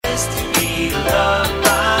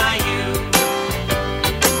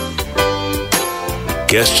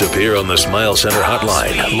Guests appear on the Smile Center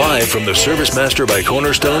hotline, live from the Service Master by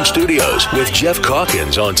Cornerstone Studios, with Geoff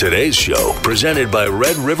Calkins on today's show, presented by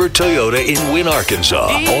Red River Toyota in Wynn, Arkansas.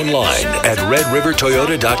 Online at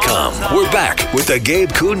redrivertoyota.com. We're back with the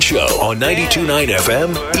Gabe Kuhn Show on 92.9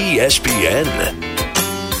 FM ESPN.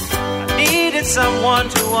 I needed someone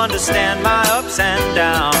to understand my ups and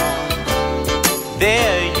downs.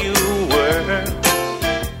 There you were.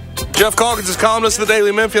 Geoff Calkins is columnist of the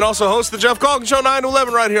Daily Memphis and also hosts the Geoff Calkins Show 9 to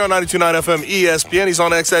 11 right here on 92.9 FM ESPN. He's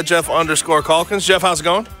on X at Jeff_Calkins. Jeff, how's it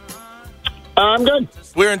going? I'm good.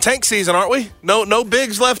 We're in tank season, aren't we? No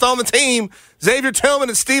bigs left on the team. Xavier Tillman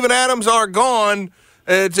and Steven Adams are gone.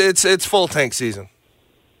 It's full tank season.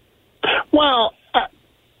 Well,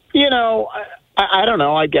 I don't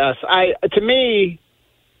know. I guess to me,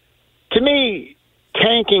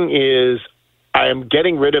 tanking is I am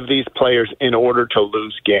getting rid of these players in order to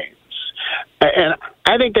lose games. And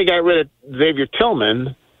I think they got rid of Xavier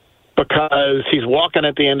Tillman because he's walking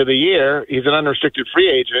at the end of the year. He's an unrestricted free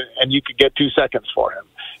agent, and you could get 2 seconds for him.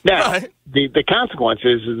 Now, right. the consequence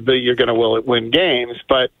is that you're going to win games.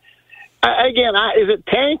 But, again, is it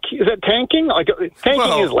tank? Is it tanking? Like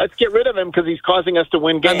tanking is let's get rid of him because he's causing us to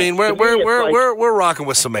win games. I mean, we're rocking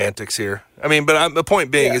with semantics here. I mean, but the point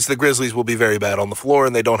being is the Grizzlies will be very bad on the floor,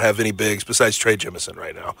 and they don't have any bigs besides Trey Jemison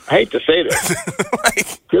right now. I hate to say this.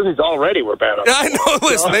 Grizzlies already were bad on the floor. I know.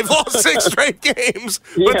 Listen, they've lost 6 straight games,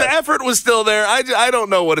 but the effort was still there. I don't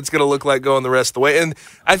know what it's going to look like going the rest of the way. And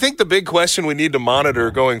I think the big question we need to monitor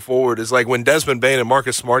going forward is, like, when Desmond Bane and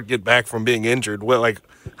Marcus Smart get back from being injured,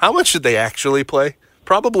 how much should they actually play?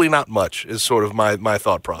 Probably not much is sort of my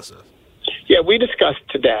thought process. Yeah, we discussed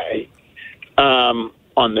today on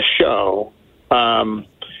the show.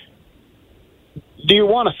 Do you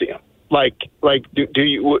want to see him? Do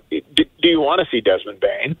you want to see Desmond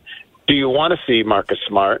Bane? Do you want to see Marcus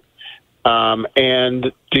Smart?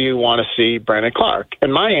 And do you want to see Brandon Clark?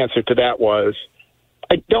 And my answer to that was,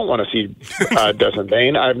 I don't want to see Desmond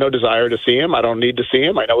Bane. I have no desire to see him. I don't need to see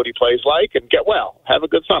him. I know what he plays like, and get well. Have a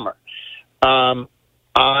good summer.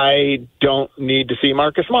 I don't need to see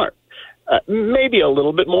Marcus Smart. Maybe a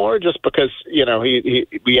little bit more, just because we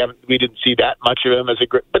didn't see that much of him as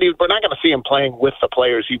but we're not going to see him playing with the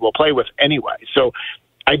players he will play with anyway. So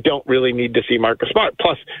I don't really need to see Marcus Smart.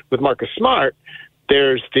 Plus, with Marcus Smart,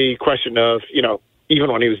 there's the question of even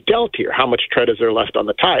when he was dealt here, how much tread is there left on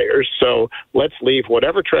the tires? So let's leave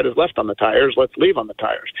whatever tread is left on the tires. Let's leave on the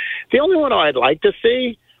tires. The only one I'd like to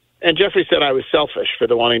see, and Jeffrey said I was selfish for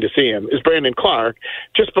the wanting to see him, is Brandon Clark,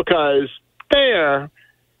 just because they're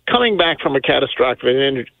coming back from a catastrophic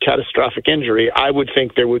injury. I would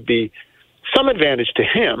think there would be some advantage to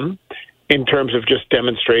him in terms of just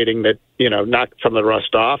demonstrating that, knock some of the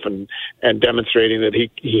rust off and demonstrating that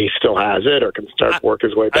he still has it or can start work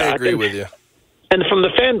his way back. I agree with you. And from the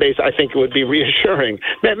fan base, I think it would be reassuring.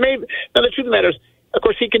 Now, the truth of the matter is, of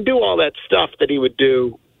course, he can do all that stuff that he would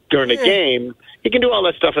do during a game. He can do all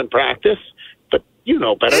that stuff in practice, but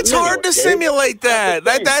better. It's hard to simulate that.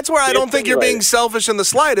 That's where I don't think you're being selfish in the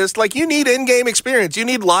slightest. Like, you need in-game experience. You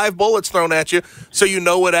need live bullets thrown at you so you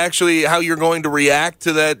know how you're going to react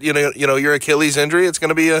to that. Your Achilles injury. It's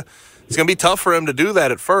going to be tough for him to do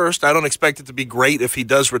that at first. I don't expect it to be great if he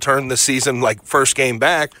does return this season, like first game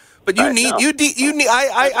back. But you need.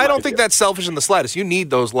 I don't think that's selfish in the slightest. You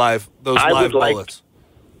need those live bullets.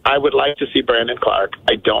 I would like to see Brandon Clark.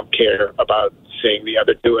 I don't care about seeing the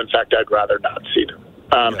other two. In fact, I'd rather not see them.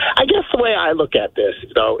 I guess the way I look at this,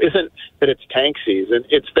 though, isn't that it's tank season.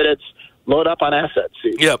 It's that it's load up on asset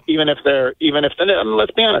season. Yep. Even if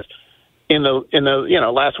let's be honest. In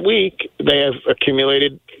the last week, they have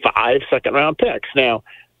accumulated 5 second-round picks. Now,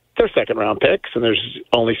 they're second-round picks, and there's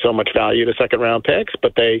only so much value to second-round picks,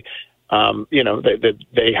 but they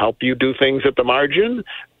help you do things at the margin.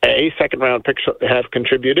 Second-round picks have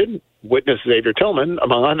contributed. Witness Xavier Tillman,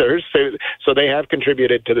 among others. So they have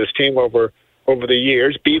contributed to this team over the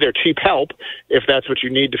years. B, they're cheap help if that's what you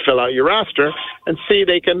need to fill out your roster. And C,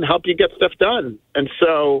 they can help you get stuff done. And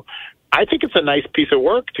so I think it's a nice piece of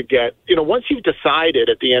work to get. Once you've decided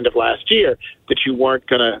at the end of last year that you weren't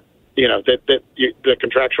going to, the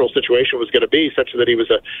contractual situation was going to be such that he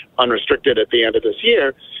was unrestricted at the end of this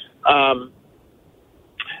year.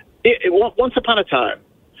 Once upon a time,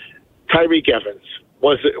 Tyreek Evans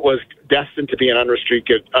was destined to be an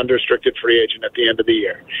unrestricted free agent at the end of the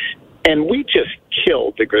year. And we just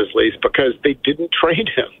killed the Grizzlies because they didn't trade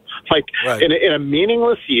him. In a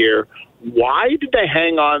meaningless year, why did they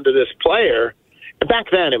hang on to this player?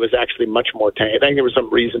 Back then, it was actually much more tank. I think there was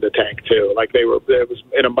some reason to tank, too. It was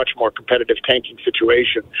in a much more competitive tanking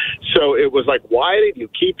situation. So it was like, why did you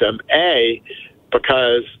keep them? A,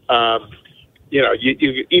 because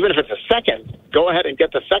you even if it's a second, go ahead and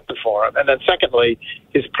get the second for him. And then secondly,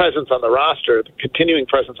 his presence on the roster, the continuing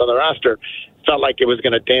presence on the roster, felt like it was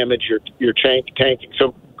going to damage your tanking.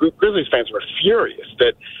 So Grizzlies fans were furious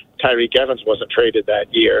that Tyreek Evans wasn't traded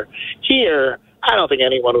that year. Here, I don't think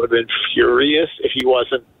anyone would have been furious if he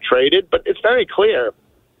wasn't traded, but it's very clear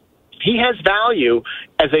he has value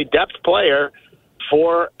as a depth player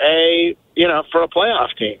for a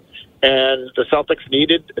playoff team. And the Celtics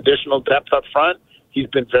needed additional depth up front. He's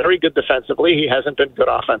been very good defensively. He hasn't been good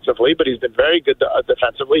offensively, but he's been very good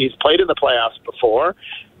defensively. He's played in the playoffs before,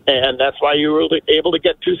 and that's why you were able to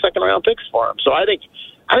get 2 second-round picks for him. So I think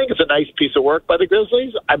it's a nice piece of work by the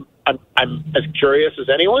Grizzlies. I'm as curious as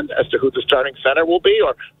anyone as to who the starting center will be,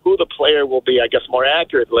 or who the player will be, I guess more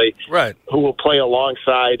accurately, right, who will play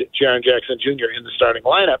alongside Jaren Jackson Jr. in the starting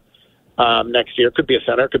lineup next year. Could be a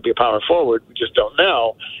center, could be a power forward. We just don't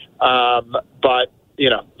know. But,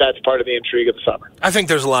 that's part of the intrigue of the summer. I think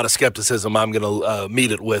there's a lot of skepticism I'm going to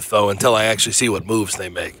meet it with, though, until I actually see what moves they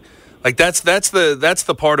make. Like, that's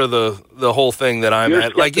the part of the whole thing that I'm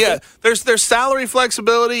at. Like, yeah, there's salary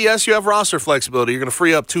flexibility. Yes, you have roster flexibility. You're going to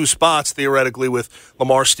free up 2 spots, theoretically, with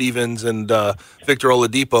Lamar Stevens and Victor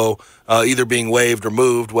Oladipo either being waived or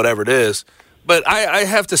moved, whatever it is. But I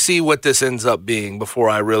have to see what this ends up being before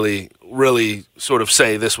I really sort of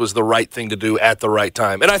say this was the right thing to do at the right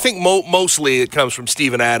time. And I think mostly it comes from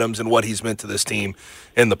Steven Adams and what he's meant to this team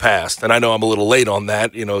in the past. And I know I'm a little late on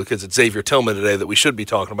that, because it's Xavier Tillman today that we should be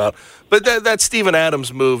talking about. But that Steven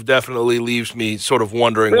Adams move definitely leaves me sort of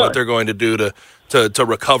wondering what they're going to do to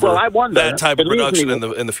recover that type of production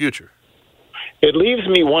in the future. It leaves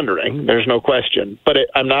me wondering, there's no question, but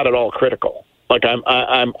I'm not at all critical. Like I'm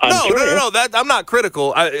curious. No. I'm not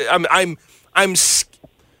critical. I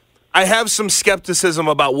have some skepticism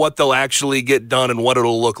about what they'll actually get done and what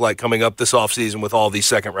it'll look like coming up this offseason with all these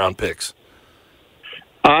second-round picks.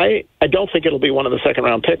 I don't think it'll be one of the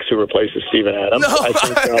second-round picks who replaces Steven Adams. No, I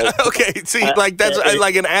think okay. See,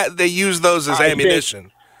 they use those as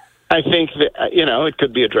ammunition. I think that it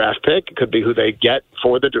could be a draft pick. It could be who they get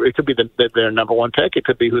for it could be their number 1 pick. It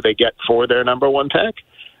could be who they get for their number 1 pick.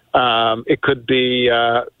 It could be,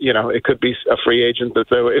 it could be a free agent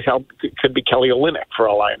it could be Kelly Olynyk for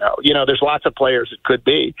all I know. There's lots of players it could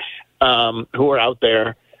be who are out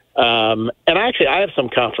there. And I have some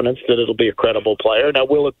confidence that it'll be a credible player. Now,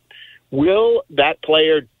 will that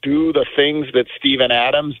player do the things that Steven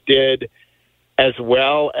Adams did as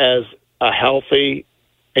well as a healthy,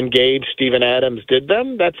 engaged Steven Adams did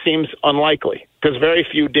them? That seems unlikely because very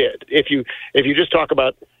few did. If you just talk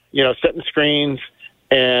about, setting screens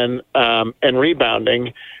and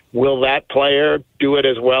rebounding, will that player do it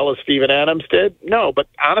as well as Steven Adams did? No, but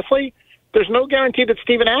honestly, there's no guarantee that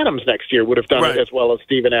Steven Adams next year would have done it as well as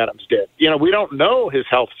Steven Adams did. We don't know his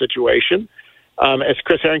health situation. As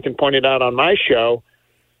Chris Harrington pointed out on my show,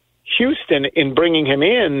 Houston, in bringing him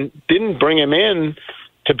in, didn't bring him in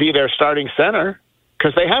to be their starting center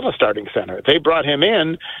because they have a starting center. They brought him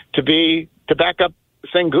in to back up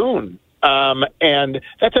Sengun. And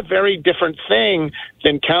that's a very different thing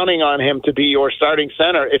than counting on him to be your starting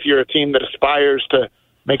center if you're a team that aspires to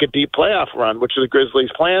make a deep playoff run, which the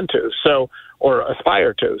Grizzlies plan to, or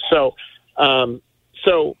aspire to. So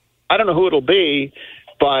I don't know who it'll be,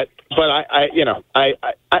 but I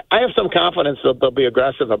have some confidence that they'll be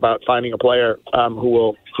aggressive about finding a player who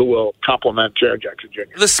will complement Jaren Jackson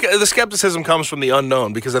Jr. The skepticism comes from the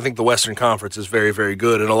unknown because I think the Western Conference is very, very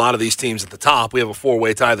good, and a lot of these teams at the top, we have a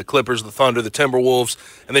 4-way tie: the Clippers, the Thunder, the Timberwolves,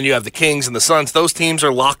 and then you have the Kings and the Suns. Those teams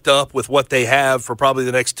are locked up with what they have for probably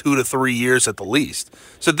the next 2 to 3 years at the least.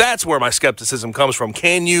 So that's where my skepticism comes from.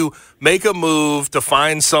 Can you make a move to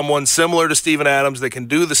find someone similar to Steven Adams that can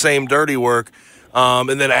do the same dirty work? And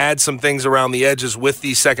then add some things around the edges with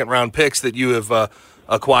these second-round picks that you have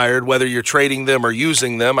acquired, whether you're trading them or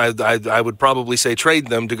using them. I would probably say trade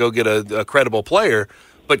them to go get a credible player.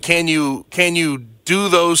 But can you do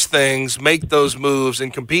those things, make those moves,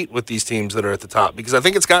 and compete with these teams that are at the top? Because I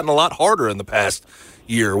think it's gotten a lot harder in the past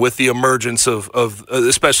year with the emergence of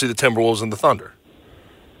especially the Timberwolves and the Thunder.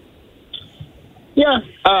 Yeah.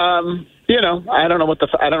 I don't know what the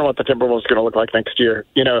Timberwolves are going to look like next year.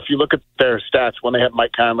 If you look at their stats when they have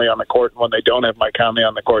Mike Conley on the court and when they don't have Mike Conley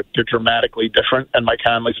on the court, they're dramatically different. And Mike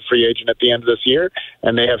Conley's a free agent at the end of this year,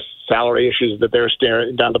 and they have salary issues that they're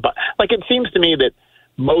staring down the bottom. Like, it seems to me that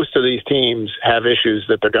most of these teams have issues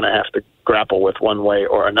that they're going to have to grapple with one way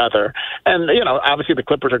or another. And, obviously the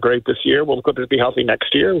Clippers are great this year. Will the Clippers be healthy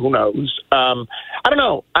next year? Who knows? I don't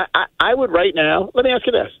know. I would right now, let me ask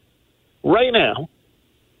you this. Right now,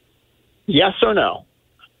 yes or no,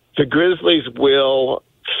 the Grizzlies will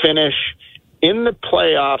finish in the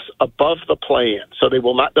playoffs above the play-in. So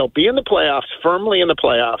they'll be in the playoffs, firmly in the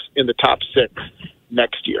playoffs, in the top 6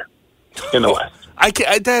 next year in the West. I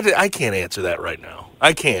can't answer that right now.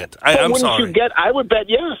 I can't. I'm sorry. I would bet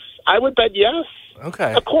yes.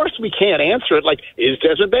 Okay. Of course, we can't answer it. Like, is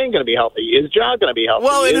Desmond Bain going to be healthy? Is Ja going to be healthy?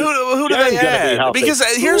 Well, and who do they add? Because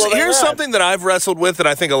here's something that I've wrestled with, and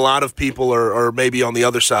I think a lot of people are maybe on the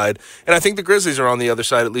other side, and I think the Grizzlies are on the other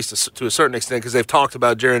side, at least to a certain extent, because they've talked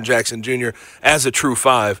about Jaren Jackson Jr. as a true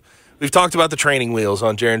 5. We've talked about the training wheels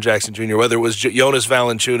on Jaren Jackson Jr., whether it was Jonas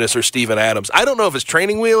Valanciunas or Steven Adams. I don't know if it's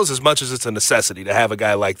training wheels as much as it's a necessity to have a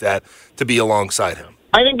guy like that to be alongside him.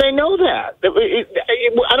 I think they know that.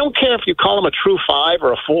 I don't care if you call them a true 5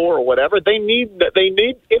 or a 4 or whatever. I think they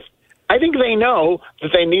know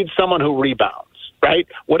that they need someone who rebounds, right?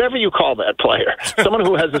 Whatever you call that player, someone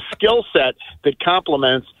who has a skill set that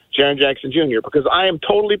complements Jaren Jackson Jr. Because I am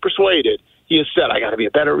totally persuaded. He has said, I got to be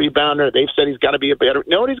a better rebounder. They've said he's got to be a better.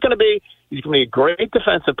 You know what he's going to be? He's going to be a great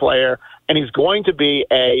defensive player, and he's going to be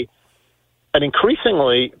an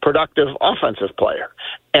increasingly productive offensive player.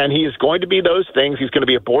 And he is going to be those things. He's going to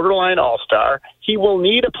be a borderline all-star. He will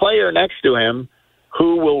need a player next to him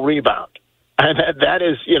who will rebound. And that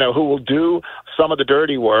is, who will do some of the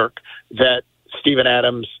dirty work that Steven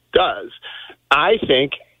Adams does. I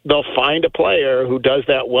think they'll find a player who does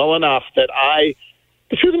that well enough that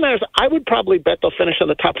the truth of the matter is, I would probably bet they'll finish in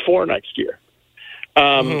the top 4 next year.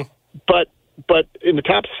 But in the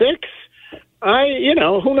top 6,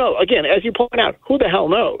 who knows? Again, as you point out, who the hell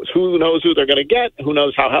knows? Who knows who they're going to get? Who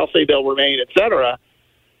knows how healthy they'll remain, et cetera?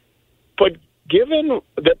 But given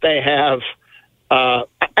that they have, I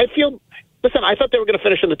thought they were going to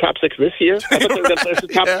finish in the top 6 this year. I thought they were going to finish in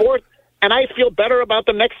the top 4, and I feel better about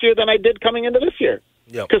them next year than I did coming into this year.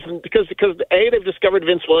 Because A, they've discovered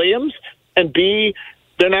Vince Williams, and B,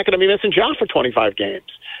 they're not going to be missing Ja for 25 games.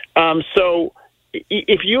 So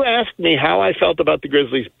if you asked me how I felt about the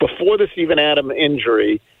Grizzlies before the Steven Adams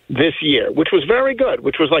injury this year, which was very good,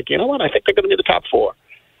 which was like, you know what, I think they're going to be the top 4.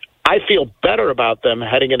 I feel better about them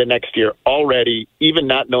heading into next year already, even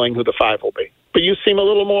not knowing who the 5 will be. But you seem a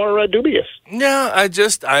little more dubious. Yeah,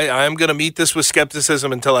 I'm going to meet this with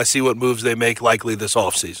skepticism until I see what moves they make likely this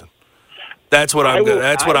offseason. That's what I'm going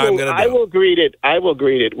to do. I will greet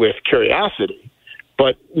it with curiosity,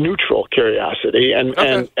 but neutral curiosity, and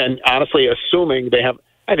honestly, assuming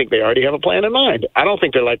I think they already have a plan in mind. I don't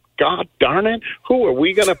think they're like, God darn it, who are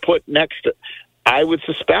we going to put next? I would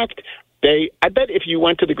suspect I bet if you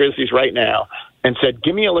went to the Grizzlies right now and said,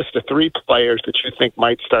 give me a list of 3 players that you think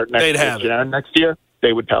might start next year,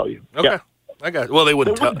 they would tell you. Okay. Yeah. I got it. Well, they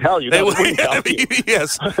wouldn't tell you. They wouldn't tell you.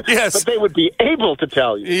 Yes. But they would be able to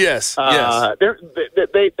tell you. Yes.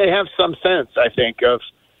 They have some sense, I think, of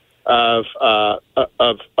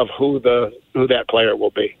who that player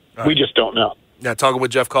will be. Right. We just don't know. Yeah, talking with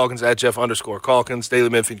Geoff Calkins at Jeff_Calkins, Daily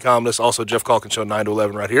Memphis columnist, also Geoff Calkins Show 9 to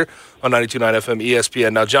 11 right here on 92.9 FM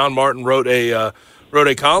ESPN. Now, John Martin wrote a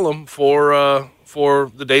column for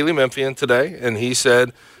the Daily Memphian today, and he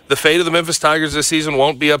said, the fate of the Memphis Tigers this season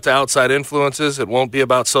won't be up to outside influences. It won't be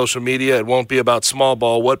about social media. It won't be about small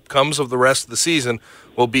ball. What comes of the rest of the season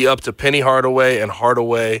will be up to Penny Hardaway and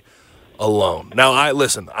Hardaway alone. Now,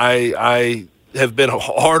 I have been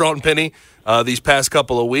hard on Penny these past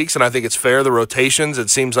couple of weeks, and I think it's fair. The rotations, it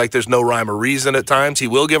seems like there's no rhyme or reason at times. He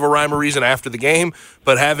will give a rhyme or reason after the game,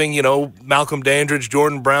 but having, Malcolm Dandridge,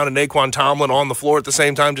 Jordan Brown, and Naquan Tomlin on the floor at the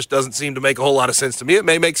same time just doesn't seem to make a whole lot of sense to me. It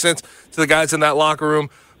may make sense to the guys in that locker room,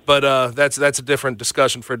 but that's a different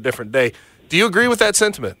discussion for a different day. Do you agree with that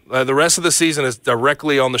sentiment? The rest of the season is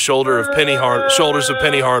directly on the shoulders of Penny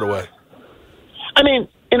Hardaway. I mean,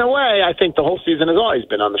 in a way, I think the whole season has always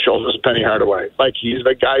been on the shoulders of Penny Hardaway. Like, he's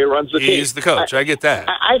the guy who runs the team. He's the coach. I get that.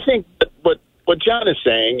 I think that what John is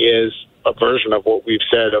saying is a version of what we've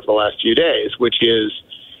said over the last few days, which is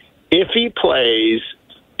if he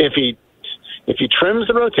trims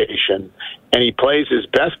the rotation and he plays his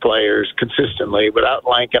best players consistently without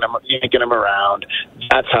yanking them around,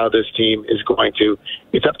 that's how this team is going to.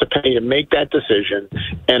 It's up to Penny to make that decision,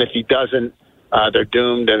 and if he doesn't, they're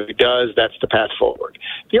doomed, and if he does, that's the path forward.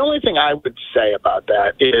 The only thing I would say about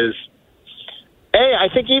that is, I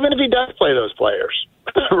think even if he does play those players,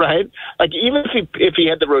 right? Like, even if he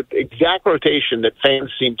had the exact rotation that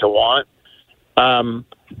fans seem to want,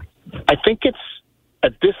 I think it's,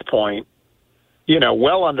 at this point,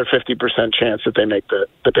 well under 50% chance that they make the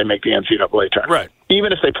NCAA tournament, right?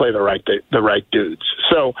 Even if they play the right dudes.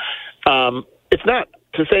 So it's not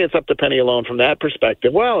to say it's up to Penny alone from that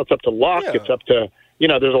perspective. Well, it's up to luck. Yeah. It's up to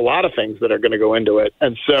there's a lot of things that are going to go into it,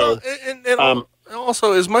 and so and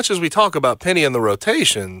also, as much as we talk about Penny and the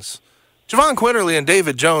rotations, Javon Quinterly and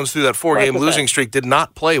David Jones through that 4-game losing streak did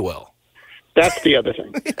not play well. That's the other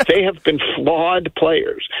thing. They have been flawed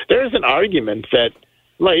players. There's an argument that,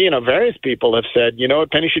 various people have said, you know what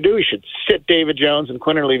Penny should do? He should sit David Jones and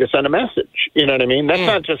Quinterly to send a message. You know what I mean? That's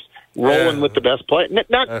not just rolling with the best play. Not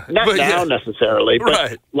now necessarily,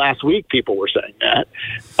 but last week people were saying that.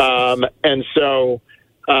 And so,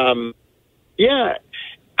 I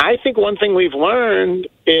think one thing we've learned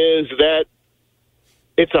is that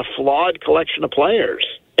it's a flawed collection of players.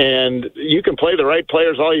 And you can play the right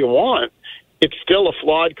players all you want. It's still a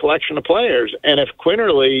flawed collection of players. And if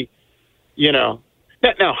Quinterly, now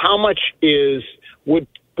how much would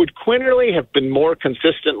Quinterly have been more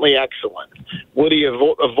consistently excellent? Would he have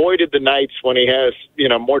avoided the nights when he has,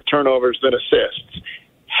 more turnovers than assists?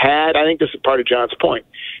 I think this is part of John's point,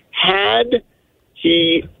 had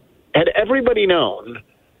everybody known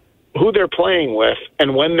who they're playing with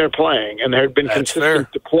and when they're playing, and there had been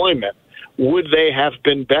consistent deployment, would they have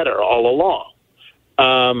been better all along?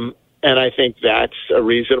 And I think that's a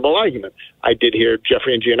reasonable argument. I did hear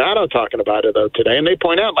Jeffrey and Giannato talking about it, though, today, and they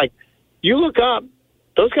point out, you look up,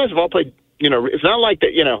 those guys have all played, it's not like that,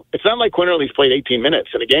 it's not like Quinterly's played 18 minutes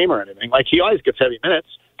in a game or anything. He always gets heavy minutes.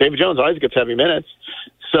 David Jones always gets heavy minutes.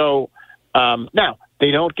 So now, they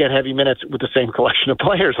don't get heavy minutes with the same collection of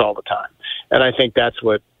players all the time. And I think that's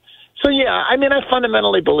what. So, I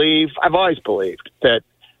fundamentally believe, I've always believed that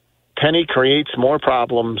Penny creates more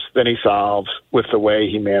problems than he solves with the way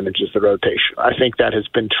he manages the rotation. I think that has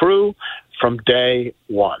been true from day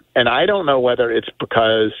one. And I don't know whether it's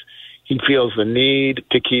because he feels the need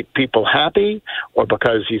to keep people happy, or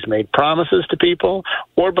because he's made promises to people,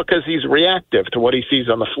 or because he's reactive to what he sees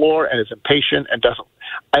on the floor and is impatient and doesn't.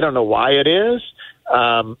 I don't know why it is,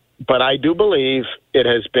 but I do believe it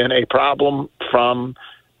has been a problem from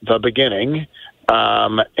the beginning,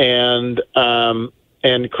 and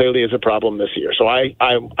clearly is a problem this year. So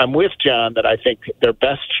I'm with John that I think their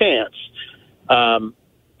best chance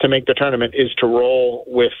to make the tournament is to roll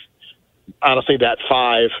with, honestly, that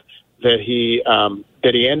 5 that he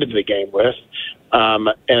ended the game with,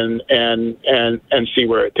 and see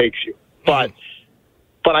where it takes you. But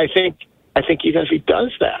I think even if he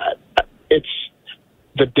does that, it's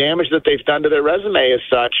the damage that they've done to their resume is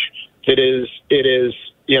such that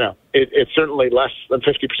it's certainly less than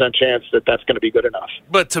 50% chance that that's going to be good enough.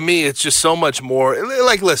 But to me, it's just so much more.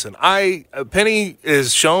 Listen, Penny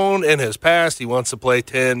is shown in his past he wants to play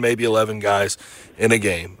 10, maybe 11 guys in a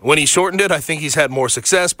game. When he shortened it, I think he's had more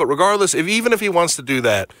success. But regardless, even if he wants to do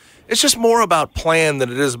that, it's just more about plan than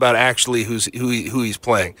it is about actually who he's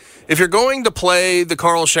playing. If you're going to play the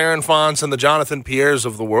Carl Sharon-Fonts and the Jonathan Pierres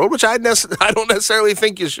of the world, which I don't necessarily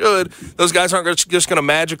think you should, those guys aren't just going to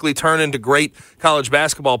magically turn into great college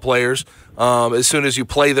basketball players as soon as you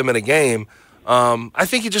play them in a game. I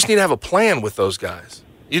think you just need to have a plan with those guys.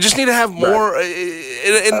 You just need to have more,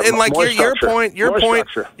 and like more your point,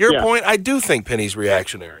 point. I do think Penny's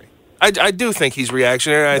reactionary. I do think he's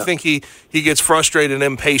reactionary. I think he gets frustrated and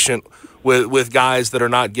impatient with guys that are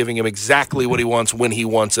not giving him exactly what he wants when he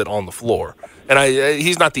wants it on the floor. And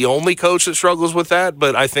he's not the only coach that struggles with that,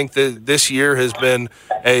 but I think that this year has been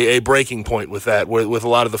a breaking point with that, with a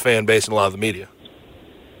lot of the fan base and a lot of the media.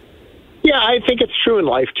 Yeah, I think it's true in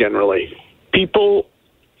life generally. People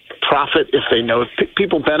profit if they know.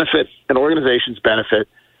 People benefit and organizations benefit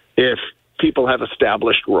if people have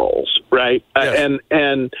established roles, right? Yes.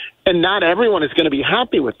 And not everyone is going to be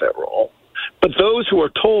happy with their role, but those who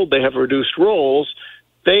are told they have reduced roles,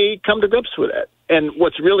 they come to grips with it. And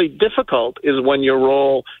what's really difficult is when your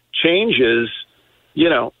role changes,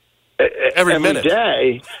 every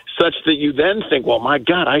day, such that you then think, well, my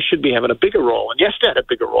God, I should be having a bigger role. And yesterday I had a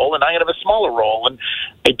bigger role, and I have a smaller role. And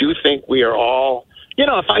I do think we are all,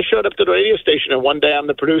 if I showed up to the radio station and one day I'm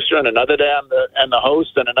the producer and another day I'm the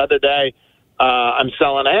host and another day I'm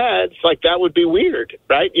selling ads, that would be weird,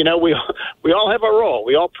 right? We all have a role.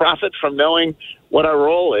 We all profit from knowing what our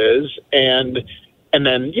role is, and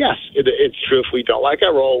then yes, it's true. If we don't like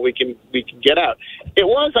our role, we can get out. I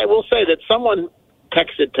will say that someone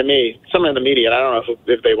texted to me, someone in the media, and I don't know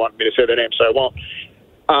if they want me to say their name, so I won't,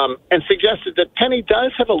 and suggested that Penny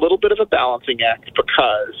does have a little bit of a balancing act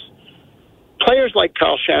because players like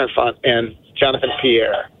Carl Sharon-Font and Jonathan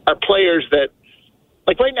Pierre are players that,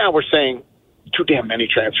 right now we're saying too damn many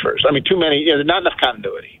transfers. I mean, too many, there's not enough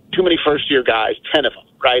continuity. Too many first-year guys, 10 of them,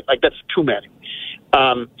 right? That's too many.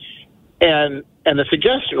 And the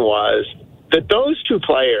suggestion was that those two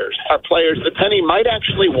players are players that Penny might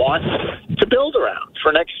actually want to build around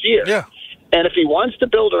for next year. Yeah. And if he wants to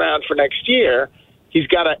build around for next year, he's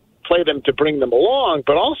got to play them to bring them along,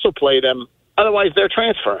 but also play them, otherwise they're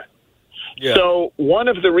transferring. Yeah. So one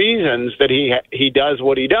of the reasons that he does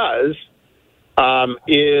what he does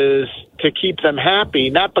is to keep them happy,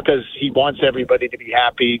 not because he wants everybody to be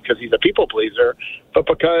happy because he's a people pleaser, but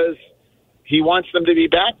because he wants them to be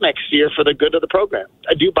back next year for the good of the program.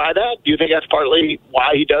 Do you buy that? Do you think that's partly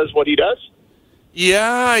why he does what he does?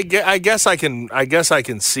 Yeah, I guess I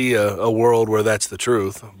can see a world where that's the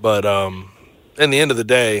truth. But in the end of the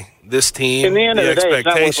day, this team, in the end of the day, it's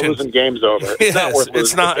not worth losing games over. It's not worth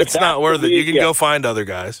losing. It's not worth it. You can go find other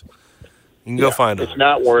guys. You can go find other. It's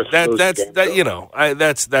not worth that.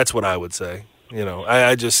 That's That's what I would say.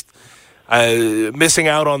 I just missing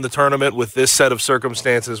out on the tournament with this set of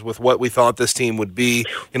circumstances, with what we thought this team would be,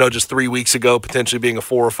 just 3 weeks ago, potentially being a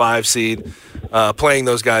 4 or 5 seed, playing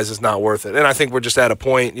those guys is not worth it. And I think we're just at a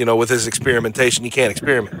point, with this experimentation, you can't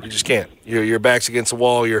experiment. You just can't. Your back's against the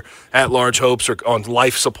wall. Your at-large hopes are on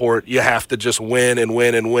life support. You have to just win and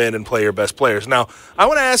win and win and play your best players. Now, I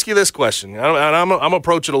want to ask you this question. I'm going to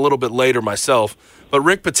approach it a little bit later myself, but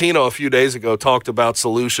Rick Pitino a few days ago talked about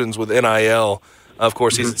solutions with NIL. Of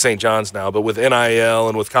course, he's at St. John's now, but with NIL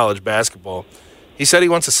and with college basketball, he said he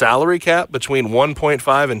wants a salary cap between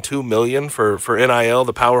 $1.5 and $2 million for NIL,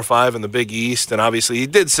 the Power Five and the Big East. And obviously, he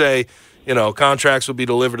did say, contracts will be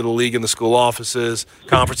delivered to the league in the school offices.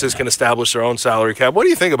 Conferences can establish their own salary cap. What do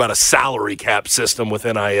you think about a salary cap system with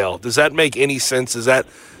NIL? Does that make any sense? Do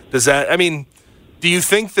you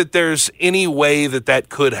think that there's any way that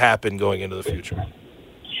could happen going into the future?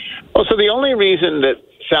 Well, so the only reason that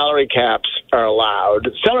salary caps are allowed.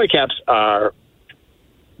 Salary caps are,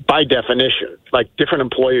 by definition, like different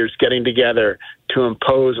employers getting together to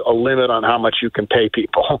impose a limit on how much you can pay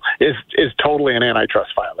people is totally an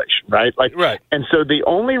antitrust violation, right? Right. And so the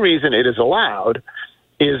only reason it is allowed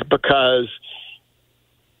is because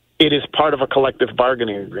it is part of a collective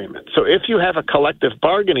bargaining agreement. So if you have a collective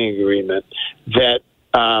bargaining agreement that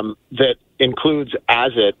includes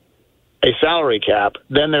as it a salary cap,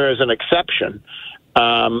 then there is an exception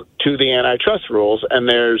to the antitrust rules,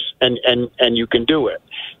 and you can do it.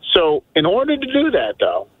 So in order to do that,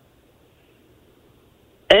 though,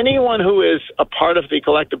 anyone who is a part of the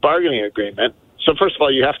collective bargaining agreement. So first of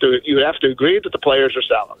all, you have to agree that the players are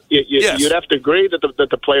salaried. Yes. You'd have to agree that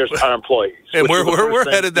the players are employees. And we're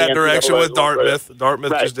headed that direction with Dartmouth.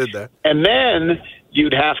 Dartmouth just did that. And then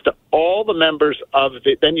you'd have to all the members of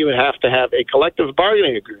then you would have to have a collective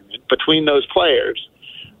bargaining agreement between those players.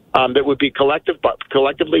 That would be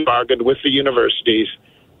collectively bargained with the universities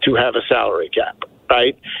to have a salary cap,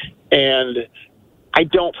 right? And I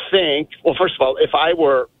don't think, well, first of all, if I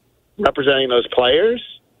were representing those players,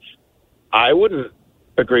 I wouldn't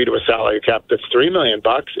agree to a salary cap that's $3 million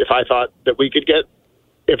if I thought that we could get,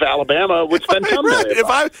 if Alabama would spend $10 million. If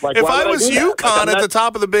I was UConn at the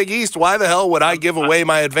top of the Big East, why the hell would I give away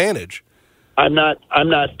my advantage? I'm not.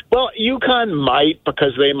 Well, UConn might,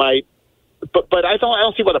 because they might. But I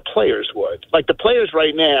don't see what the players would. Like the players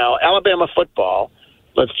right now, Alabama football,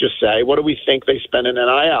 let's just say, what do we think they spend in NIL?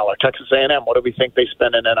 Or Texas A&M, what do we think they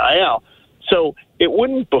spend in NIL? So it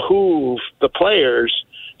wouldn't behoove the players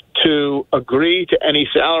to agree to any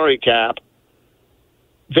salary cap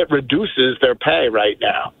that reduces their pay right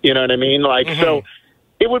now. You know what I mean? So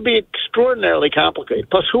it would be extraordinarily complicated.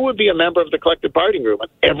 Plus, who would be a member of the collective bargaining agreement?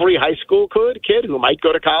 Every high school kid who might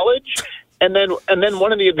go to college? And then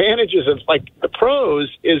one of the advantages of the pros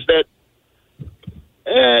is that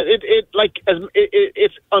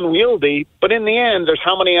it's unwieldy, but in the end, there's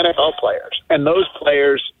how many NFL players, and those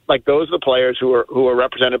players, those are the players who are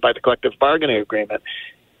represented by the collective bargaining agreement.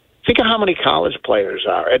 Think of how many college players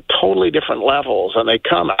are at totally different levels, and they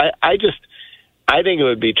come. I think it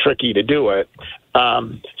would be tricky to do it.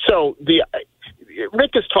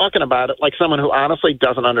 Rick is talking about it like someone who honestly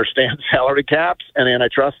doesn't understand salary caps and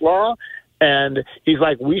antitrust law. And he's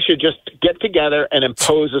like, we should just get together and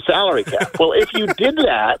impose a salary cap. Well, if you did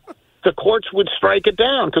that, the courts would strike it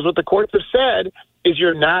down, because what the courts have said is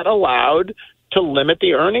you're not allowed to limit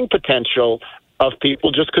the earning potential of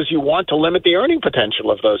people just because you want to limit the earning potential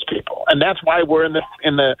of those people. And that's why we're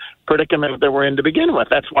in the predicament that we're in to begin with.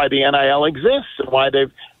 That's why the NIL exists, and why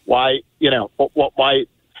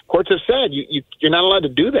courts have said you're not allowed to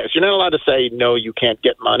do this. You're not allowed to say, no, you can't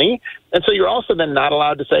get money. And so you're also then not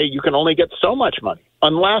allowed to say you can only get so much money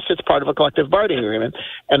unless it's part of a collective bargaining agreement.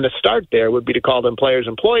 And the start there would be to call them players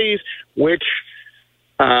employees, which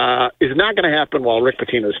is not going to happen while Rick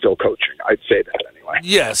Pitino is still coaching. I'd say that anyway.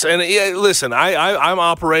 Yes, and listen, I'm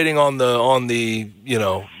operating on the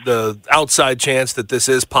outside chance that this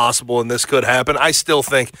is possible and this could happen. I still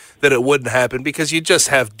think that it wouldn't happen because you just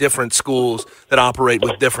have different schools that operate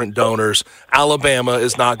with different donors. Alabama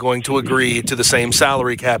is not going to agree to the same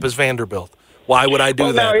salary cap as Vanderbilt. Why would I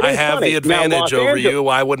do that? I have the advantage over you.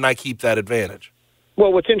 Why wouldn't I keep that advantage?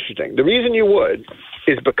 Well, what's interesting, the reason you would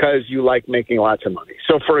is because you like making lots of money.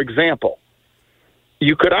 So, for example,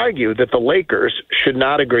 you could argue that the Lakers should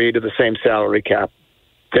not agree to the same salary cap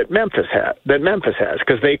that Memphis has,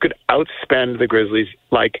 because they could outspend the Grizzlies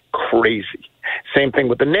like crazy. Same thing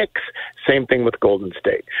with the Knicks, same thing with Golden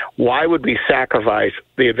State. Why would we sacrifice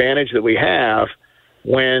the advantage that we have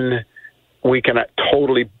when we can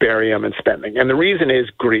totally bury them in spending? And the reason is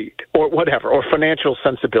greed or whatever, or financial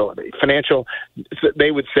sensibility.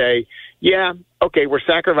 They would say, yeah, okay, we're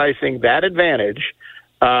sacrificing that advantage.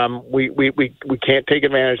 We can't take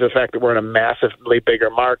advantage of the fact that we're in a massively bigger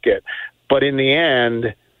market. But in the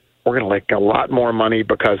end, we're going to make a lot more money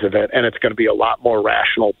because of it, and it's going to be a lot more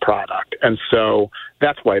rational product. And so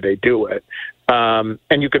that's why they do it. And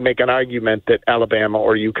you could make an argument that Alabama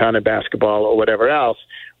or UConn in basketball or whatever else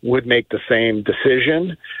would make the same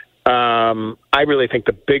decision. I really think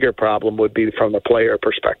the bigger problem would be from the player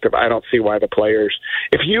perspective. I don't see why the players,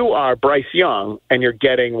 if you are Bryce Young and you're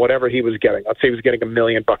getting whatever he was getting, let's say he was getting $1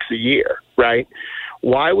 million a year, right?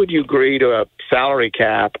 Why would you agree to a salary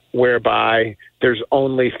cap whereby there's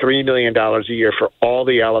only $3 million a year for all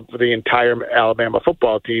the entire Alabama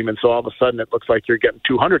football team, and so all of a sudden it looks like you're getting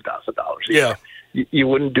 $200,000 a year? You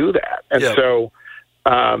wouldn't do that, and so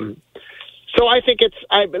I think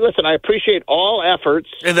listen, I appreciate all efforts.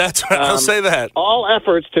 And that's I'll say that. All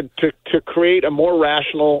efforts to create a more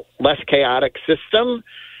rational, less chaotic system.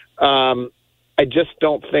 I just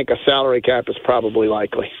don't think a salary cap is probably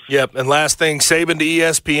likely. Yep, and last thing, Saban to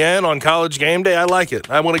ESPN on College Game Day, I like it.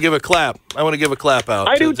 I want to give a clap. Out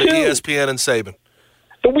I do to too. ESPN and Saban.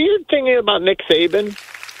 The weird thing about Nick Saban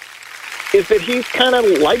is that he's kind of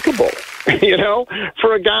likable,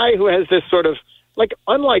 for a guy who has this sort of,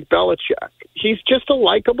 unlike Belichick, he's just a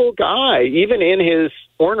likable guy, even in his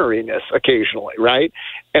orneriness occasionally, right?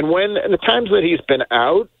 And the times that he's been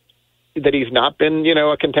out, that he's not been,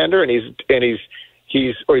 a contender, and he's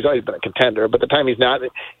always been a contender, but the time he's not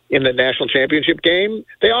in the national championship game,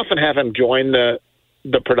 they often have him join the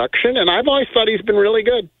production, and I've always thought he's been really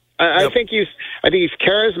good. I think he's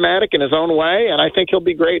charismatic in his own way, and I think he'll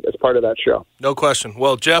be great as part of that show. No question.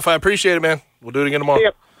 Well, Jeff, I appreciate it, man. We'll do it again tomorrow.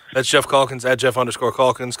 Yep. That's Geoff Calkins, at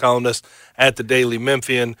Jeff_Calkins, columnist at the Daily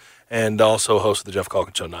Memphian, and also host of the Geoff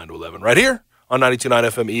Calkins Show 9 to 11 right here on 92.9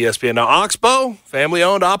 FM ESPN. Now, Oxbow,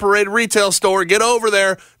 family-owned, operated retail store. Get over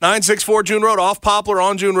there, 964 June Road, off Poplar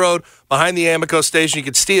on June Road, behind the Amico station. You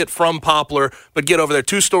can see it from Poplar, but get over there,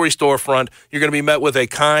 two-story storefront. You're going to be met with a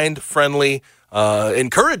kind, friendly,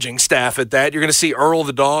 encouraging staff at that. You're going to see Earl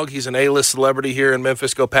the dog. He's an A-list celebrity here in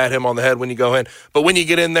Memphis. Go pat him on the head when you go in. But when you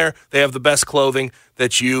get in there, they have the best clothing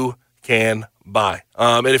that you can buy.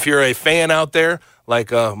 And if you're a fan out there,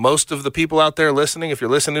 like most of the people out there listening, if you're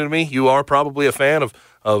listening to me, you are probably a fan of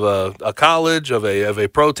a college, of a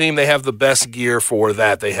pro team. They have the best gear for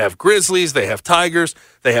that. They have Grizzlies, they have Tigers,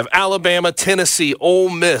 they have Alabama, Tennessee, Ole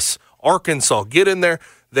Miss, Arkansas. Get in there.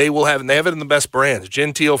 They have it in the best brands: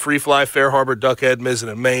 Genteel, Free Fly, Fair Harbor, Duckhead, Mizzen,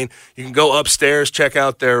 and Maine. You can go upstairs, check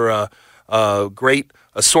out their great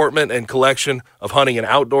assortment and collection of hunting and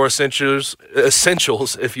outdoor essentials.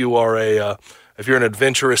 If you are if you're an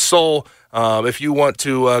adventurous soul, if you want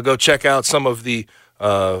to go check out some of the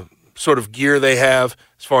sort of gear they have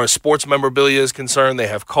as far as sports memorabilia is concerned. They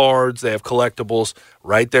have cards, they have collectibles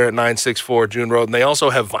right there at 964 June Road. And they also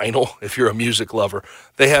have vinyl if you're a music lover.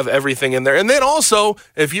 They have everything in there. And then also,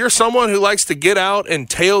 if you're someone who likes to get out and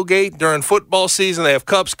tailgate during football season, they have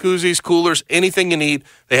cups, koozies, coolers, anything you need.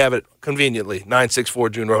 They have it conveniently, 964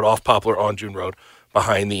 June Road, off Poplar on June Road,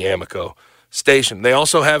 behind the Amico station. They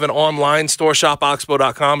also have an online store.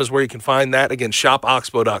 ShopOxbow.com is where you can find that. Again,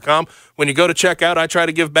 ShopOxbow.com. When you go to checkout, I try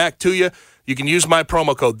to give back to you. You can use my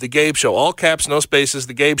promo code, The Gabe Show. All caps, no spaces,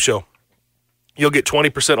 The Gabe Show. You'll get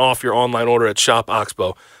 20% off your online order at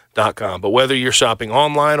ShopOxbow.com. But whether you're shopping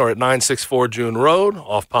online or at 964 June Road,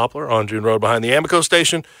 off Poplar on June Road behind the Amico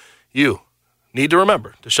station, you need to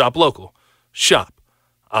remember to shop local. Shop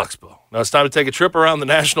Oxbow. Now it's time to take a trip around the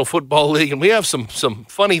National Football League, and we have some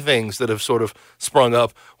funny things that have sort of sprung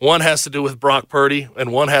up. One has to do with Brock Purdy,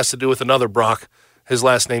 and one has to do with another Brock. His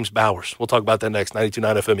last name's Bowers. We'll talk about that next.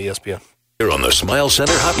 92.9 FM ESPN. Here on the Smile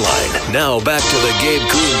Center Hotline. Now back to the Gabe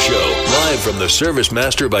Kuhn Show, live from the Service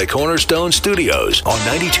Master by Cornerstone Studios on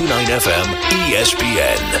 92.9 FM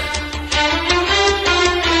ESPN.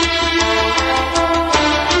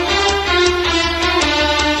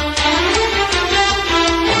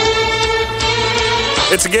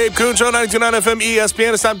 It's the Gabe Kuhn Show, 92.9 FM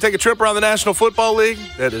ESPN. It's time to take a trip around the National Football League.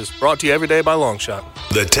 That is brought to you every day by Longshot.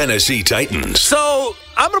 The Tennessee Titans. So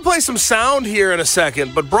I'm going to play some sound here in a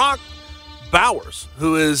second, but Brock Bowers,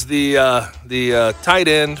 who is the tight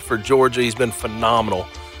end for Georgia. He's been phenomenal.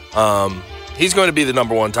 He's going to be the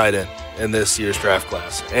number one tight end in this year's draft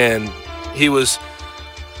class. And he was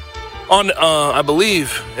on, I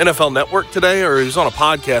believe, NFL Network today, or he was on a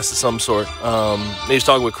podcast of some sort. He was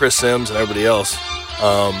talking with Chris Sims and everybody else.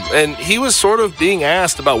 And he was sort of being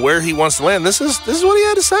asked about where he wants to land. This is what he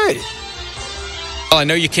had to say. Well, I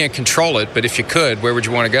know you can't control it, but if you could, where would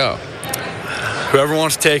you want to go? Whoever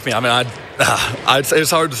wants to take me. I mean, I'd say it's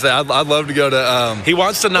hard to say. I'd love to go to. He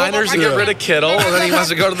wants the Niners to get rid of Kittle, and then he wants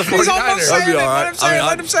to go to the 49ers. That'd be all right.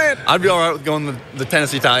 Let him say it. I'd be all right with going to the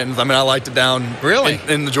Tennessee Titans. I mean, I liked it down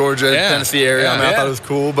in the Georgia, Tennessee area. I thought it was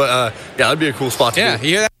cool, but that'd be a cool spot to be.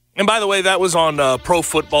 Yeah. And by the way, that was on Pro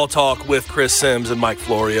Football Talk with Chris Sims and Mike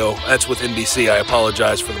Florio. That's with NBC. I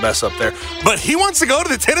apologize for the mess up there. But he wants to go to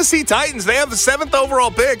the Tennessee Titans. They have the 7th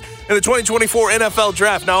overall pick in the 2024 NFL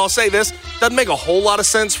Draft. Now, I'll say this. Doesn't make a whole lot of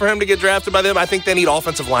sense for him to get drafted by them. I think they need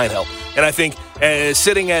offensive line help. And I think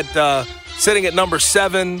sitting at number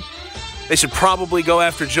 7, they should probably go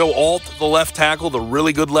after Joe Alt, the left tackle, the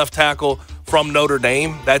really good left tackle from Notre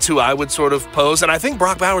Dame. That's who I would sort of pose. And I think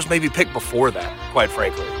Brock Bowers may be picked before that, quite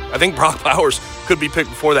frankly. I think Brock Bowers could be picked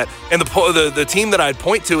before that. And the team that I'd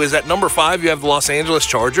point to is at number 5, you have the Los Angeles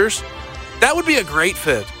Chargers. That would be a great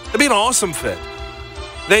fit. That'd be an awesome fit.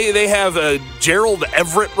 They have Gerald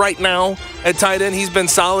Everett right now at tight end. He's been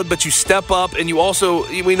solid, but you step up, and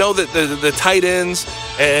we know that the tight ends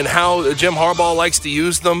and how Jim Harbaugh likes to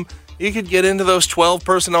use them. You could get into those 12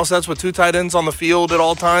 personnel sets with 2 tight ends on the field at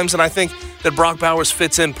all times, and I think that Brock Bowers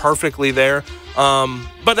fits in perfectly there.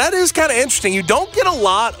 But that is kind of interesting. You don't get a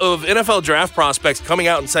lot of NFL draft prospects coming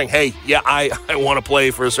out and saying, hey, yeah, I want to play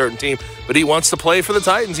for a certain team, but he wants to play for the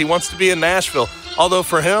Titans. He wants to be in Nashville. Although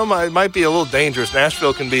for him, it might be a little dangerous.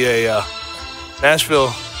 Nashville can be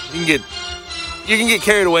Nashville, you can get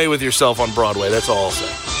carried away with yourself on Broadway. That's all I'll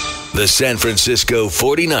say. The San Francisco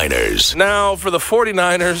 49ers. Now, for the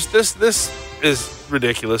 49ers, this is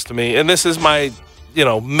ridiculous to me, and this is my,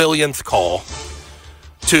 millionth call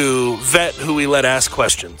to vet who we let ask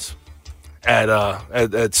questions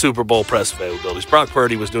at Super Bowl press availabilities. Brock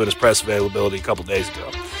Purdy was doing his press availability a couple days ago,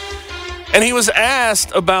 and he was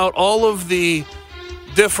asked about all of the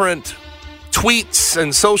different tweets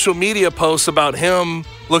and social media posts about him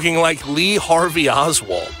looking like Lee Harvey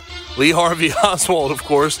Oswald. Lee Harvey Oswald, of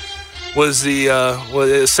course, was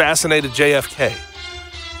assassinated JFK.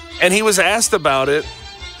 And he was asked about it,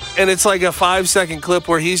 and it's like a 5-second clip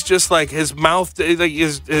where he's just like his mouth,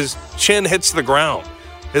 his chin hits the ground.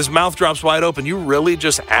 His mouth drops wide open. You really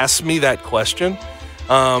just asked me that question?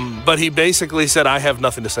 But he basically said, I have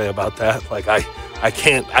nothing to say about that. Like,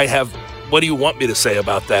 what do you want me to say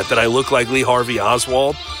about that? That I look like Lee Harvey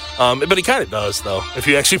Oswald? But he kind of does, though, if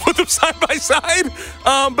you actually put them side by side.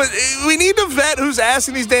 But we need to vet who's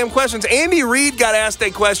asking these damn questions. Andy Reid got asked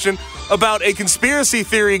a question about a conspiracy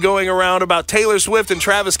theory going around about Taylor Swift and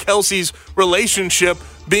Travis Kelce's relationship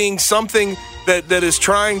being something that is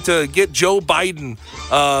trying to get Joe Biden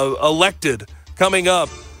elected coming up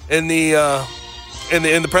in the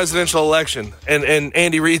presidential election. And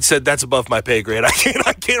Andy Reid said, that's above my pay grade. I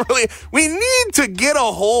can't really. We need to get a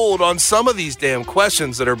hold on some of these damn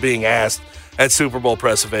questions that are being asked at Super Bowl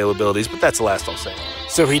press availabilities, but that's the last I'll say on it.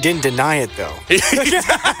 So he didn't deny it, though.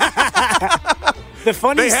 The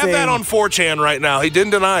funniest they have that on 4chan right now. He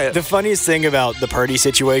didn't deny it. The funniest thing about the Purdy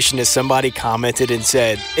situation is somebody commented and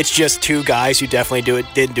said, it's just 2 guys who definitely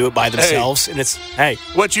didn't do it by themselves. Hey, and it's, hey.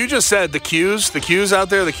 What you just said, the Qs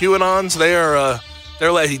out there, the QAnons,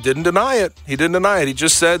 they're like, he didn't deny it. He didn't deny it. He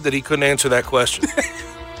just said that he couldn't answer that question.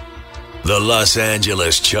 The Los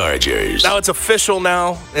Angeles Chargers. Now it's official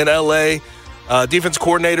now in L.A. Defense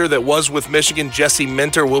coordinator that was with Michigan, Jesse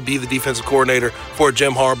Minter, will be the defensive coordinator for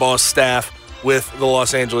Jim Harbaugh's staff with the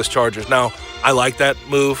Los Angeles Chargers. Now, I like that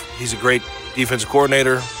move. He's a great defensive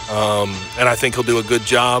coordinator, and I think he'll do a good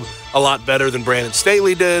job, a lot better than Brandon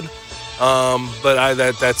Staley did. But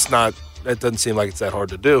that doesn't seem like it's that hard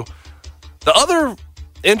to do. The other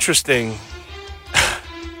interesting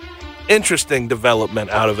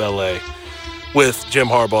development out of L.A. with Jim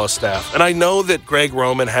Harbaugh's staff. And I know that Greg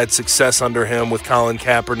Roman had success under him with Colin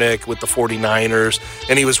Kaepernick, with the 49ers,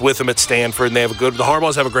 and he was with him at Stanford. And the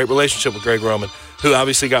Harbaughs have a great relationship with Greg Roman, who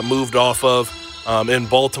obviously got moved off of in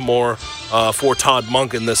Baltimore for Todd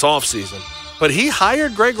Monken this offseason. But he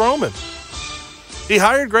hired Greg Roman.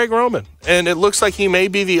 And it looks like he may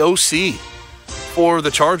be the OC for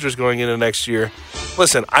the Chargers going into next year.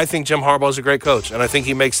 Listen, I think Jim Harbaugh is a great coach, and I think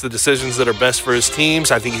he makes the decisions that are best for his teams.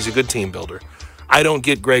 I think he's a good team builder. I don't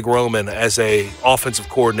get Greg Roman as a offensive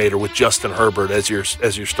coordinator with Justin Herbert as your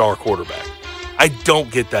star quarterback. I don't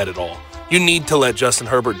get that at all. You need to let Justin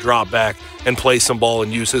Herbert drop back and play some ball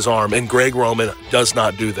and use his arm, and Greg Roman does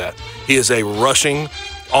not do that. He is a rushing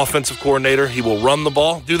offensive coordinator. He will run the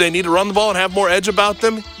ball. Do they need to run the ball and have more edge about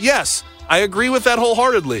them? Yes, I agree with that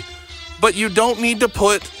wholeheartedly. But you don't need to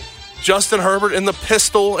put Justin Herbert in the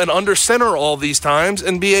pistol and under center all these times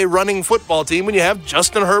and be a running football team when you have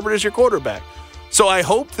Justin Herbert as your quarterback. So I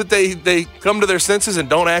hope that they come to their senses and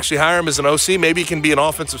don't actually hire him as an OC. Maybe he can be an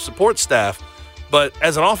offensive support staff. But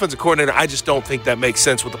as an offensive coordinator, I just don't think that makes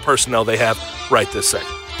sense with the personnel they have right this second.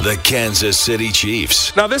 The Kansas City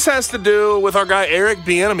Chiefs. Now, this has to do with our guy Eric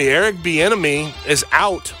Bieniemy. Eric Bieniemy is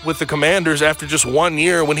out with the Commanders after just 1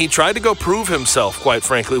 year when he tried to go prove himself, quite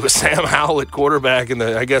frankly, with Sam Howell at quarterback and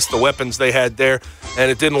the weapons they had there.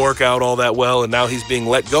 And it didn't work out all that well, and now he's being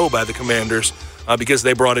let go by the Commanders because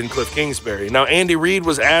they brought in Cliff Kingsbury. Now, Andy Reid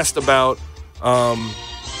was asked about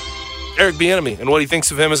Eric Bieniemy and what he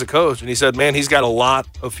thinks of him as a coach. And he said, man, he's got a lot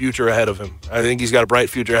of future ahead of him. I think he's got a bright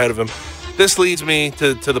future ahead of him. This leads me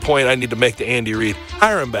to the point I need to make to Andy Reid.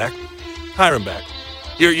 Hire him back. Hire him back.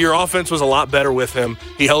 Your offense was a lot better with him.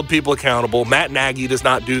 He held people accountable. Matt Nagy does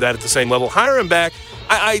not do that at the same level. Hire him back.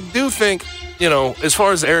 I do think, as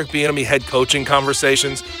far as Eric Bieniemy head coaching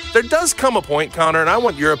conversations, there does come a point, Connor, and I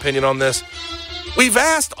want your opinion on this. We've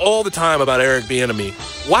asked all the time about Eric Bieniemy.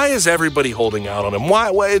 Why is everybody holding out on him?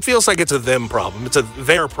 Why? It feels like it's a them problem. It's a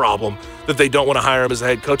their problem that they don't want to hire him as a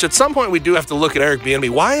head coach. At some point, we do have to look at Eric Bieniemy.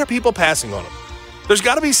 Why are people passing on him? There's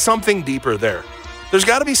got to be something deeper there. There's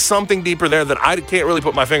got to be something deeper there that I can't really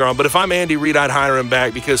put my finger on. But if I'm Andy Reid, I'd hire him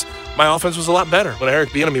back because my offense was a lot better when Eric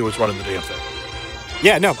Bieniemy was running the damn thing.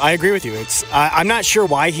 Yeah, no, I agree with you. I'm not sure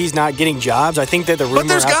why he's not getting jobs. I think that the rumor But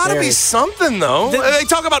there's got to be something, though. They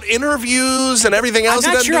talk about interviews and everything else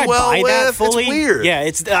he doesn't do well with. It's weird. Yeah,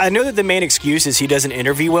 I know that the main excuse is he doesn't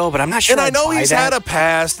interview well, but I'm not sure. And I know he's had a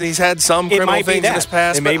past, and he's had some criminal things in his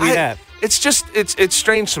past. It may be that. It's just, it's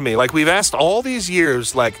strange to me. Like, we've asked all these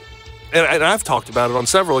years, and I've talked about it on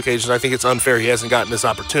several occasions. I think it's unfair he hasn't gotten this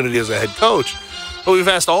opportunity as a head coach. But we've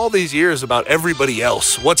asked all these years about everybody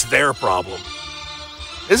else. What's their problem?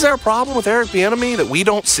 Is there a problem with Eric Bieniemy that we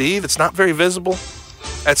don't see, that's not very visible?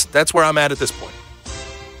 That's where I'm at this point.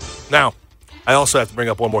 Now, I also have to bring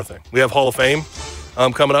up one more thing. We have Hall of Fame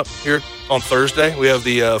coming up here on Thursday. We have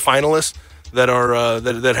the finalists that are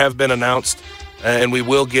that have been announced, and we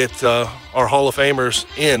will get our Hall of Famers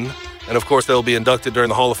in, and of course they'll be inducted during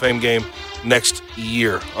the Hall of Fame game next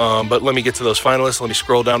year. But let me get to those finalists. Let me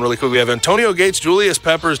scroll down really quick. We have Antonio Gates, Julius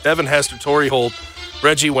Peppers, Devin Hester, Torrey Holt,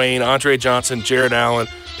 Reggie Wayne, Andre Johnson, Jared Allen,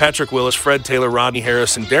 Patrick Willis, Fred Taylor, Rodney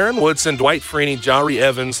Harrison, Darren Woodson, Dwight Freeney, Jari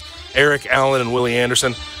Evans, Eric Allen, and Willie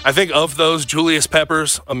Anderson. I think of those, Julius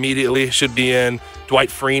Peppers immediately should be in. Dwight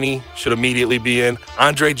Freeney should immediately be in.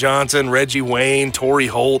 Andre Johnson, Reggie Wayne, Torrey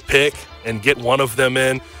Holt, pick and get one of them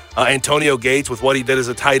in. Antonio Gates, with what he did as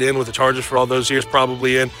a tight end with the Chargers for all those years,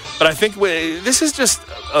 probably in. But I think this is just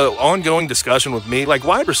an ongoing discussion with me. Like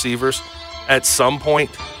wide receivers, at some point,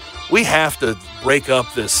 we have to break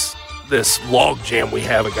up this log jam we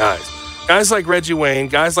have of guys. Guys like Reggie Wayne,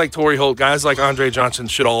 guys like Torrey Holt, guys like Andre Johnson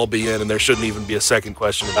should all be in, and there shouldn't even be a second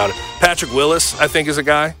question about it. Patrick Willis, I think, is a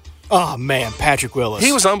guy. Oh, man, Patrick Willis.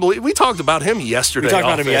 He was unbelievable. We talked about him yesterday. We talked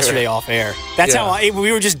about him yesterday off air. That's how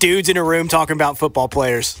we were just dudes in a room talking about football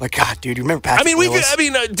players. Like, God, dude, you remember Patrick Willis?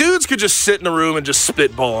 Dudes could just sit in a room and just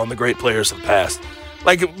spitball on the great players of the past.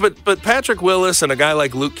 But Patrick Willis and a guy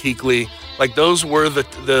like Luke Kuechly, like those were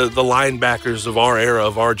the linebackers of our era,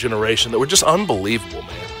 of our generation, that were just unbelievable,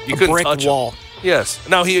 man. You couldn't touch wall. Them. Yes.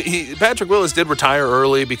 Now, Patrick Willis did retire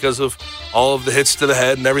early because of all of the hits to the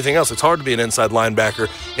head and everything else. It's hard to be an inside linebacker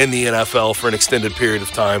in the NFL for an extended period of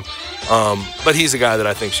time. But he's a guy that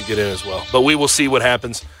I think should get in as well. But we will see what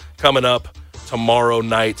happens coming up tomorrow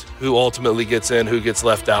night, who ultimately gets in, who gets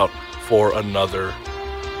left out for another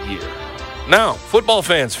year. Now, football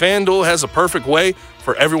fans, FanDuel has a perfect way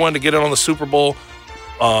for everyone to get in on the Super Bowl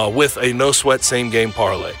with a no-sweat same-game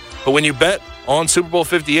parlay. But when you bet on Super Bowl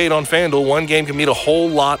 58 on FanDuel, one game can mean a whole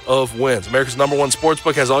lot of wins. America's #1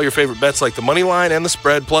 sportsbook has all your favorite bets like the money line and the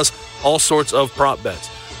spread, plus all sorts of prop bets.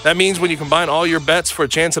 That means when you combine all your bets for a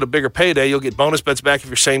chance at a bigger payday, you'll get bonus bets back if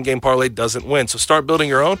your same-game parlay doesn't win. So start building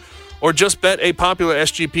your own, or just bet a popular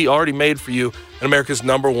SGP already made for you in America's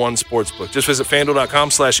 #1 sportsbook. Just visit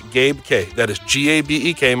FanDuel.com/GabeK. That is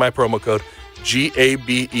GABEK, my promo code,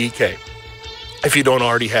 GABEK, if you don't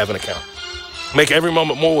already have an account. Make every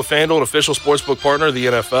moment more with FanDuel, an official sportsbook partner of the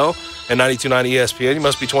NFL and 92.9 ESPN. You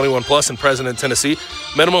must be 21 plus and present in Tennessee.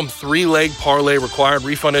 Minimum 3-leg parlay required.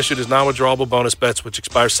 Refund issued as non-withdrawable bonus bets, which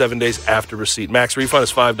expires 7 days after receipt. Max refund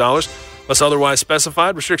is $5 unless otherwise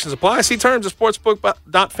specified. Restrictions apply. See terms at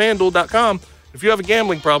sportsbook.fanduel.com. If you have a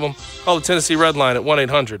gambling problem, call the Tennessee Red Line at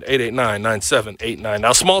 1-800-889-9789.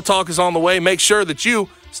 Now, Small Talk is on the way. Make sure that you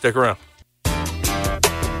stick around.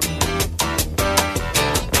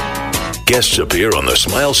 Guests appear on the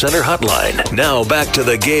Smile Center hotline. Now back to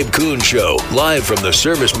the Gabe Kuhn Show, live from the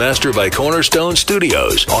Service Master by Cornerstone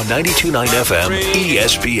Studios on 92.9 FM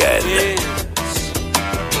ESPN.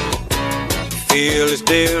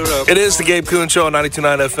 It is the Gabe Kuhn Show on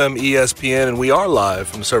 92.9 FM ESPN, and we are live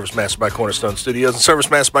from the Service Master by Cornerstone Studios. And Service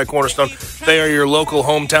Master by Cornerstone, they are your local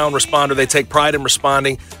hometown responder. They take pride in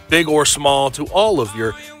responding, big or small, to all of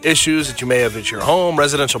your issues that you may have at your home,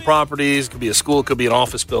 residential properties. It could be a school, it could be an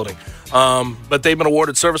office building. But they've been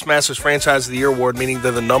awarded Service Masters Franchise of the Year award, meaning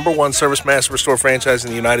they're the number one Service Master Restore franchise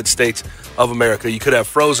in the United States of America. You could have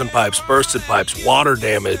frozen pipes, bursted pipes, water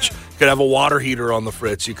damage. You could have a water heater on the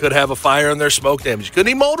fritz. You could have a fire and there's smoke damage. You could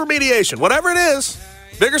need mold remediation. Whatever it is,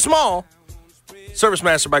 big or small, Service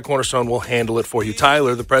Master by Cornerstone will handle it for you.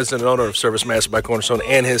 Tyler, the president and owner of Service Master by Cornerstone,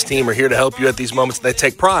 and his team are here to help you at these moments. They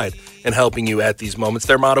take pride in helping you at these moments.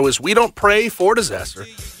 Their motto is, we don't pray for disaster,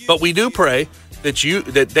 but we do pray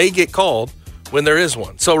that they get called when there is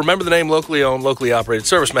one. So remember the name, locally owned, locally operated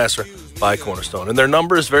Service Master by Cornerstone. And their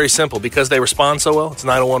number is very simple because they respond so well. It's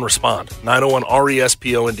 901-RESPOND.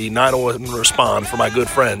 901-RESPOND. 901-RESPOND for my good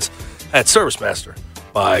friends at Service Master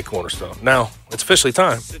by Cornerstone. Now, it's officially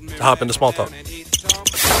time to hop into Small Talk.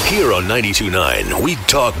 Here on 92.9, we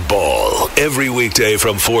talk ball every weekday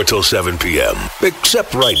from 4 till 7 p.m.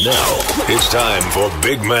 Except right now, it's time for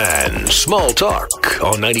Big Man Small Talk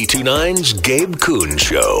on 92.9's Gabe Kuhn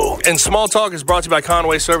Show. And Small Talk is brought to you by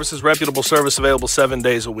Conway Services, reputable service available 7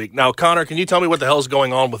 days a week. Now, Connor, can you tell me what the hell's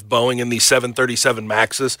going on with Boeing and these 737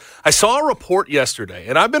 MAXs? I saw a report yesterday,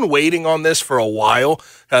 and I've been waiting on this for a while,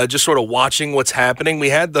 just sort of watching what's happening. We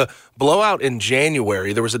had the blowout in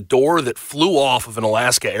January. There was a door that flew off of an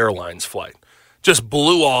Alaska Airlines flight. Just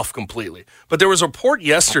blew off completely. But there was a report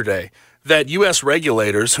yesterday that U.S.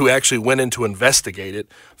 regulators, who actually went in to investigate it,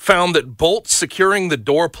 found that bolts securing the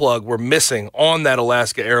door plug were missing on that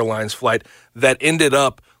Alaska Airlines flight that ended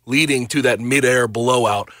up leading to that midair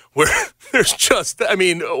blowout where there's just,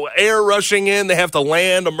 air rushing in. They have to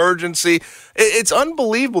land, emergency. It's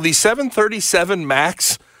unbelievable. These 737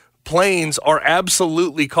 MAX planes are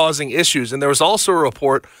absolutely causing issues. And there was also a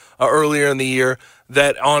report earlier in the year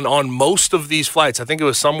that on most of these flights, I think it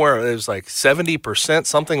was like 70%,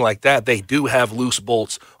 something like that, they do have loose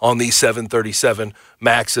bolts on these 737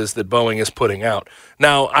 MAXs that Boeing is putting out.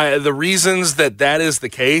 Now, the reasons that is the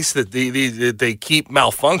case, that they keep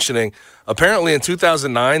malfunctioning, apparently in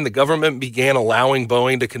 2009, the government began allowing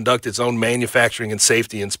Boeing to conduct its own manufacturing and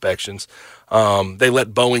safety inspections. They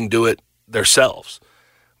let Boeing do it themselves.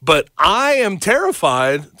 But I am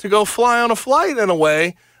terrified to go fly on a flight in a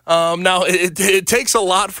way. Now, it takes a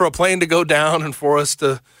lot for a plane to go down and for us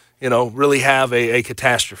to, really have a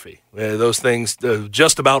catastrophe. Those things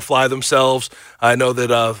just about fly themselves. I know that,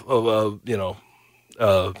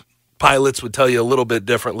 pilots would tell you a little bit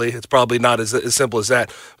differently. It's probably not as simple as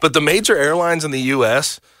that. But the major airlines in the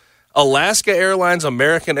U.S., Alaska Airlines,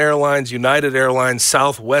 American Airlines, United Airlines,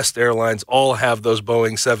 Southwest Airlines all have those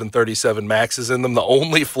Boeing 737 MAXs in them. The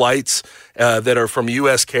only flights that are from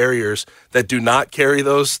U.S. carriers that do not carry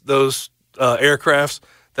those aircrafts,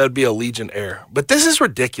 that would be Allegiant Air. But this is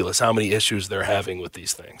ridiculous how many issues they're having with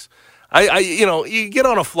these things. You get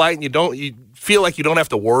on a flight and you feel like you don't have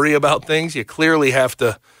to worry about things. You clearly have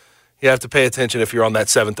to pay attention if you're on that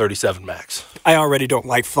 737 MAX. I already don't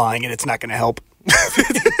like flying, and it's not going to help.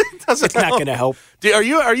 It's not going to help. Are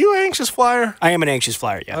you an anxious flyer? I am an anxious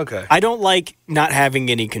flyer, yeah. Okay. I don't like not having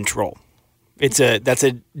any control. That's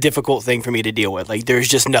a difficult thing for me to deal with. Like, there's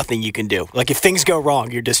just nothing you can do. Like, if things go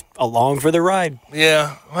wrong, you're just along for the ride.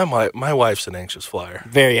 Yeah, my wife's an anxious flyer.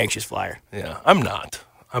 Very anxious flyer. Yeah, I'm not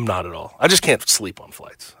at all. I just can't sleep on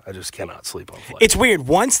flights. I just cannot sleep on flights. It's weird.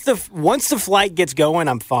 Once the flight gets going,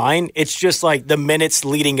 I'm fine. It's just like the minutes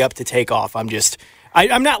leading up to takeoff,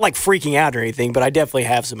 I'm not like freaking out or anything, but I definitely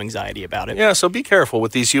have some anxiety about it. Yeah, so be careful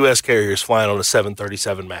with these U.S. carriers flying on a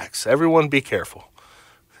 737 MAX. Everyone be careful.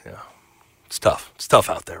 Yeah, it's tough. It's tough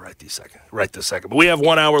out there right this second. But we have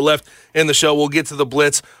 1 hour left in the show. We'll get to the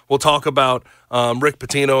Blitz. We'll talk about Rick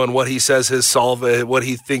Pitino and what he says what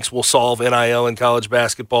he thinks will solve NIL in college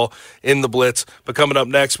basketball in the Blitz. But coming up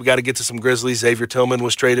next, we got to get to some Grizzlies. Xavier Tillman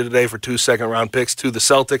was traded today for 2 second-round picks to the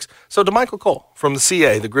Celtics. So DeMichael Cole from the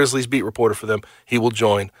CA, the Grizzlies beat reporter for them, he will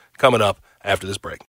join coming up after this break.